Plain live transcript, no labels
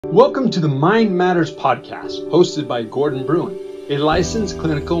Welcome to the Mind Matters podcast, hosted by Gordon Bruin, a licensed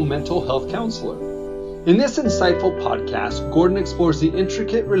clinical mental health counselor. In this insightful podcast, Gordon explores the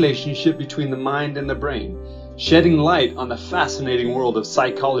intricate relationship between the mind and the brain, shedding light on the fascinating world of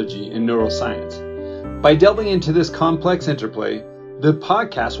psychology and neuroscience. By delving into this complex interplay, the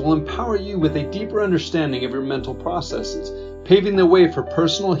podcast will empower you with a deeper understanding of your mental processes, paving the way for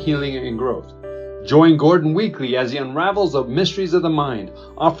personal healing and growth. Join Gordon weekly as he unravels the mysteries of the mind,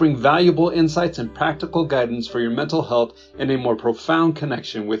 offering valuable insights and practical guidance for your mental health and a more profound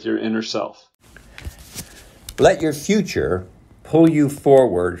connection with your inner self. Let your future pull you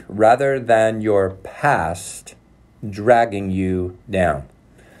forward rather than your past dragging you down.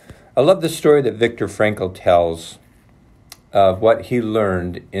 I love the story that Viktor Frankl tells of what he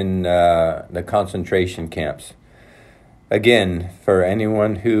learned in the concentration camps. Again, for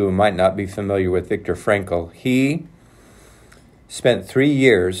anyone who might not be familiar with Viktor Frankl, he spent 3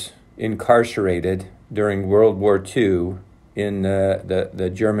 years incarcerated during World War II in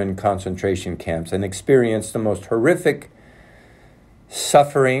the German concentration camps and experienced the most horrific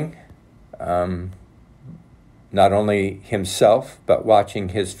suffering, not only himself, but watching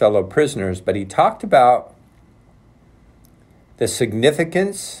his fellow prisoners. But he talked about the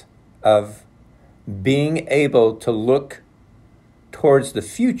significance of being able to look towards the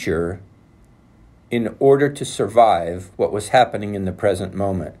future in order to survive what was happening in the present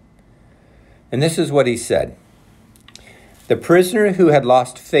moment. And this is what he said. The prisoner who had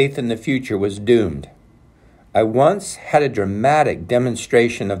lost faith in the future was doomed. I once had a dramatic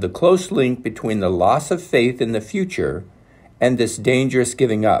demonstration of the close link between the loss of faith in the future and this dangerous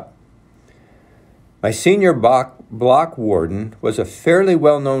giving up. My senior block warden was a fairly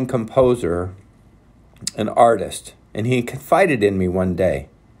well-known composer, an artist, and he confided in me one day.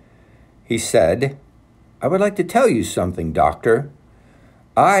 He said, "I would like to tell you something, doctor.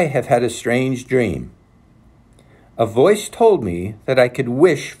 I have had a strange dream. A voice told me that I could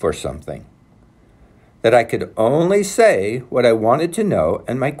wish for something, that I could only say what I wanted to know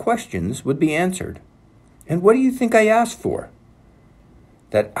and my questions would be answered. And what do you think I asked for?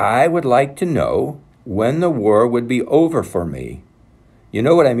 That I would like to know when the war would be over for me. You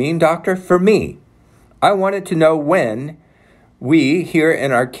know what I mean, doctor? For me. I wanted to know when we here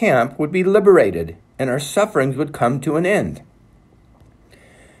in our camp would be liberated and our sufferings would come to an end."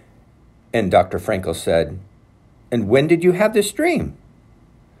 And Dr. Frankl said, "And when did you have this dream?"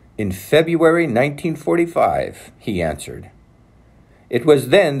 "In February 1945, he answered. "It was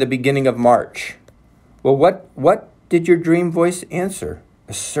then the beginning of March." "Well, what did your dream voice answer?"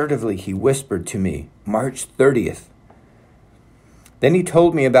 Assertively, he whispered to me, "March 30th. Then he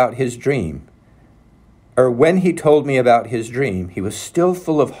told me about his dream. When he told me about his dream, he was still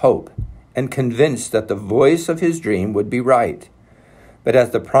full of hope and convinced that the voice of his dream would be right. But as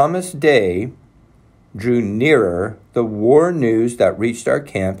the promised day drew nearer, the war news that reached our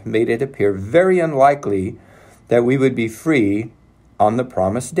camp made it appear very unlikely that we would be free on the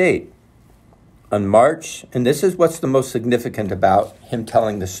promised date. On March, and this is what's the most significant about him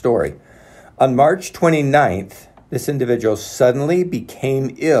telling the story, on March 29th, this individual suddenly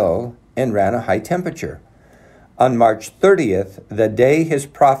became ill and ran a high temperature. On March 30th, the day his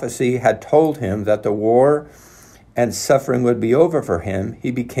prophecy had told him that the war and suffering would be over for him,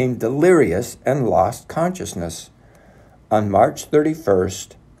 he became delirious and lost consciousness. On March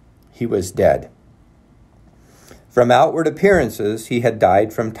 31st, he was dead. From outward appearances, he had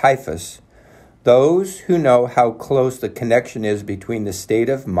died from typhus. Those who know how close the connection is between the state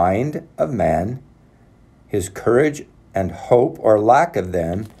of mind of man, his courage and hope or lack of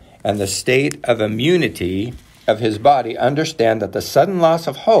them, and the state of immunity of his body understand that the sudden loss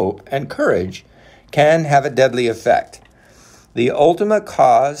of hope and courage can have a deadly effect. The ultimate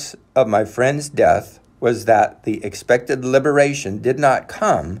cause of my friend's death was that the expected liberation did not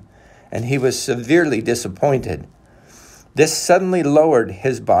come, and he was severely disappointed. This suddenly lowered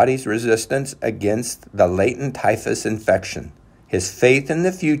his body's resistance against the latent typhus infection. His faith in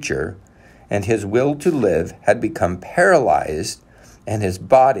the future and his will to live had become paralyzed, and his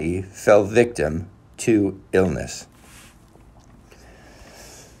body fell victim to illness."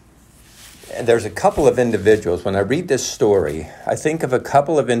 And there's a couple of individuals, when I read this story, I think of a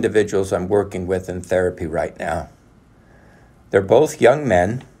couple of individuals I'm working with in therapy right now. They're both young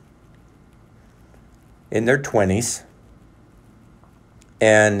men in their 20s,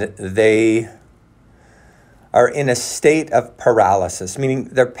 and they are in a state of paralysis, meaning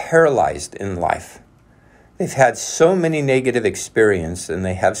they're paralyzed in life. They've had so many negative experiences, and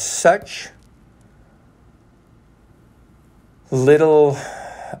they have such little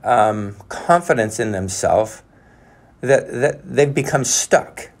confidence in themselves that they've become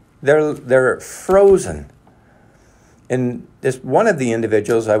stuck. They're frozen. And this one of the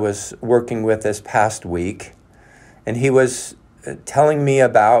individuals I was working with this past week, and he was telling me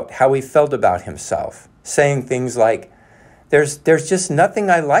about how he felt about himself, saying things like, there's just nothing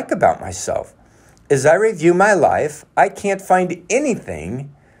I like about myself. As I review my life, I can't find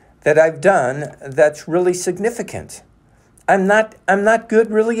anything that I've done that's really significant. I'm not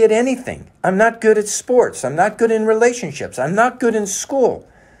good really at anything. I'm not good at sports. I'm not good in relationships. I'm not good in school.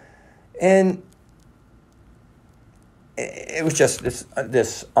 And it was just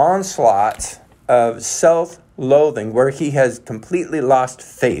this onslaught of self-loathing where he has completely lost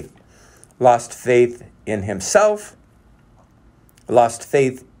faith in himself, lost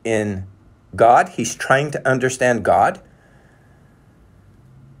faith in God. He's trying to understand God.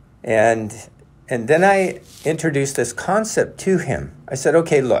 And then I introduced this concept to him. I said,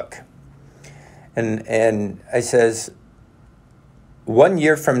 okay, look. And I says, 1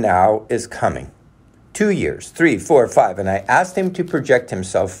 year from now is coming. 2 years, 3, 4, 5. And I asked him to project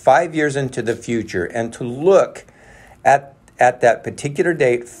himself 5 years into the future and to look at that particular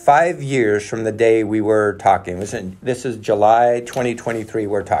date, 5 years from the day we were talking. This is July 2023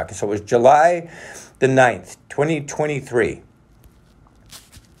 we're talking. So it was July the 9th, 2023.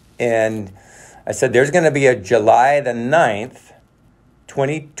 And I said, there's going to be a July the 9th,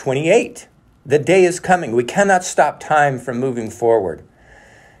 2028. The day is coming. We cannot stop time from moving forward.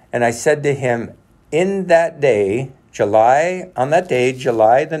 And I said to him, in that day, July the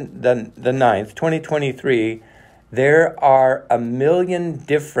 9th, 2023, there are 1 million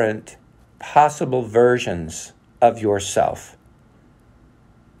different possible versions of yourself.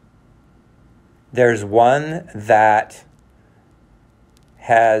 There's one that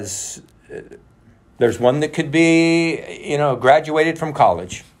there's one that could be, graduated from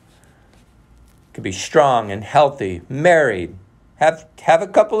college. Could be strong and healthy, married, have a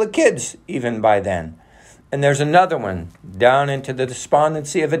couple of kids even by then. And there's another one down into the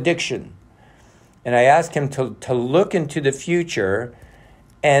despondency of addiction. And I asked him to look into the future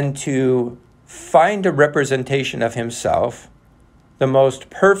and to find a representation of himself, the most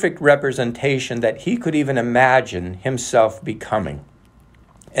perfect representation that he could even imagine himself becoming.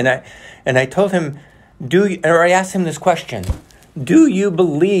 And I told him, I asked him this question, do you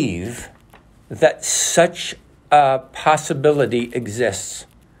believe that such a possibility exists?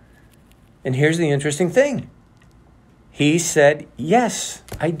 And here's the interesting thing. He said, yes,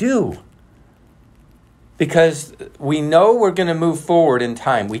 I do. Because we know we're going to move forward in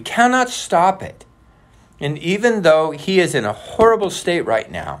time. We cannot stop it. And even though he is in a horrible state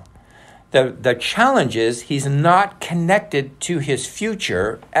right now, the challenge is he's not connected to his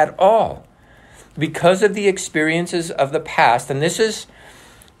future at all because of the experiences of the past. And this is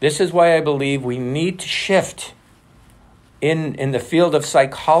why I believe we need to shift in the field of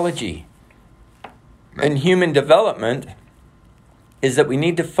psychology and human development, is that we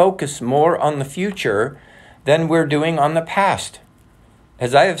need to focus more on the future than we're doing on the past.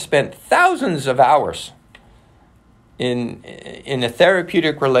 As I have spent thousands of hours in a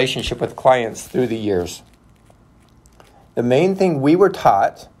therapeutic relationship with clients through the years, the main thing we were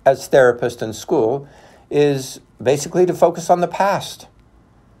taught as therapists in school is basically to focus on the past,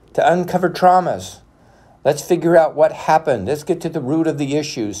 to uncover traumas. Let's figure out what happened. Let's get to the root of the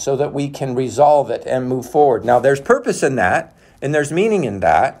issues so that we can resolve it and move forward. Now, there's purpose in that, and there's meaning in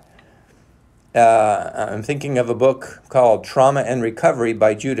that. I'm thinking of a book called Trauma and Recovery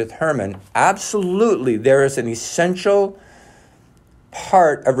by Judith Herman. Absolutely, there is an essential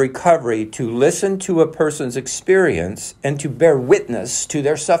part of recovery to listen to a person's experience and to bear witness to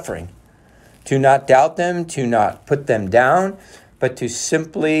their suffering. To not doubt them, to not put them down, but to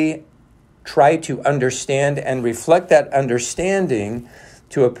simply try to understand and reflect that understanding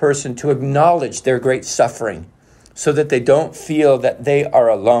to a person, to acknowledge their great suffering so that they don't feel that they are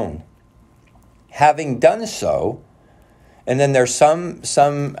alone. Having done so, and then there's some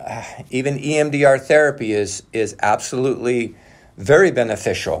even EMDR therapy is absolutely very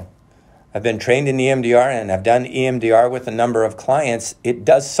beneficial. I've been trained in EMDR and I've done EMDR with a number of clients. It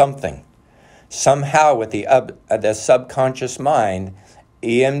does something. Somehow with the subconscious mind,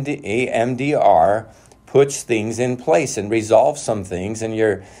 EMDR puts things in place and resolves some things, and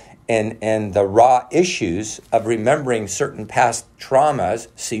the raw issues of remembering certain past traumas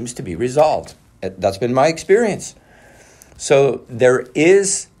seems to be resolved. That's been my experience. So there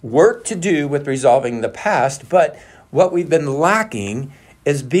is work to do with resolving the past, but what we've been lacking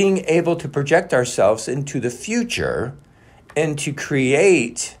is being able to project ourselves into the future and to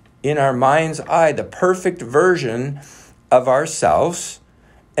create in our mind's eye the perfect version of ourselves,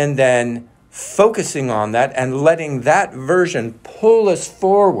 and then focusing on that and letting that version pull us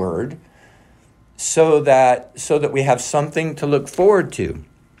forward so that we have something to look forward to.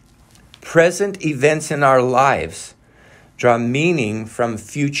 Present events in our lives draw meaning from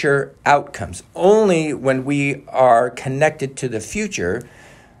future outcomes. Only when we are connected to the future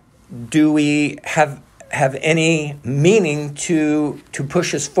do we have any meaning to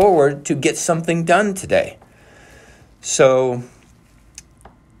push us forward to get something done today. So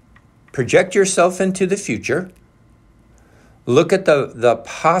project yourself into the future. Look at the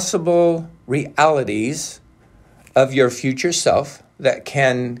possible realities of your future self that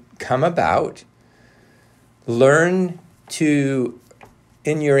can come about. Learn to,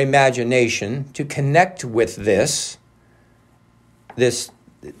 in your imagination, to connect with this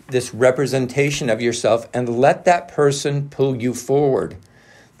representation of yourself and let that person pull you forward.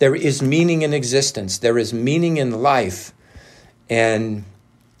 There is meaning in existence. There is meaning in life. And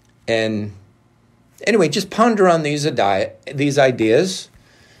anyway, just ponder on these ideas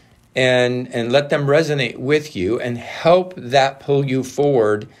and let them resonate with you and help that pull you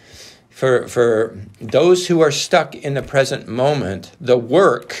forward. For those who are stuck in the present moment, the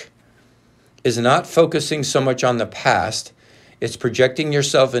work is not focusing so much on the past. It's projecting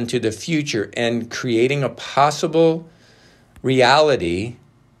yourself into the future and creating a possible reality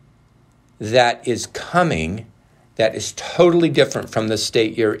that is coming that is totally different from the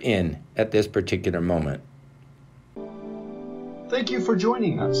state you're in at this particular moment. Thank you for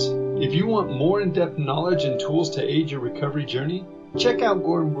joining us. If you want more in-depth knowledge and tools to aid your recovery journey, check out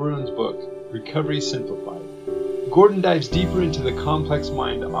Gordon Bruin's book, Recovery Simplified. Gordon dives deeper into the complex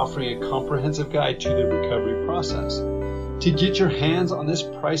mind, offering a comprehensive guide to the recovery process. To get your hands on this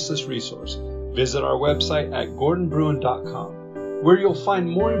priceless resource, visit our website at gordonbruin.com, where you'll find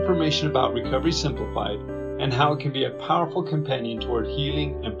more information about Recovery Simplified and how it can be a powerful companion toward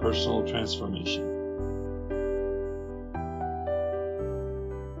healing and personal transformation.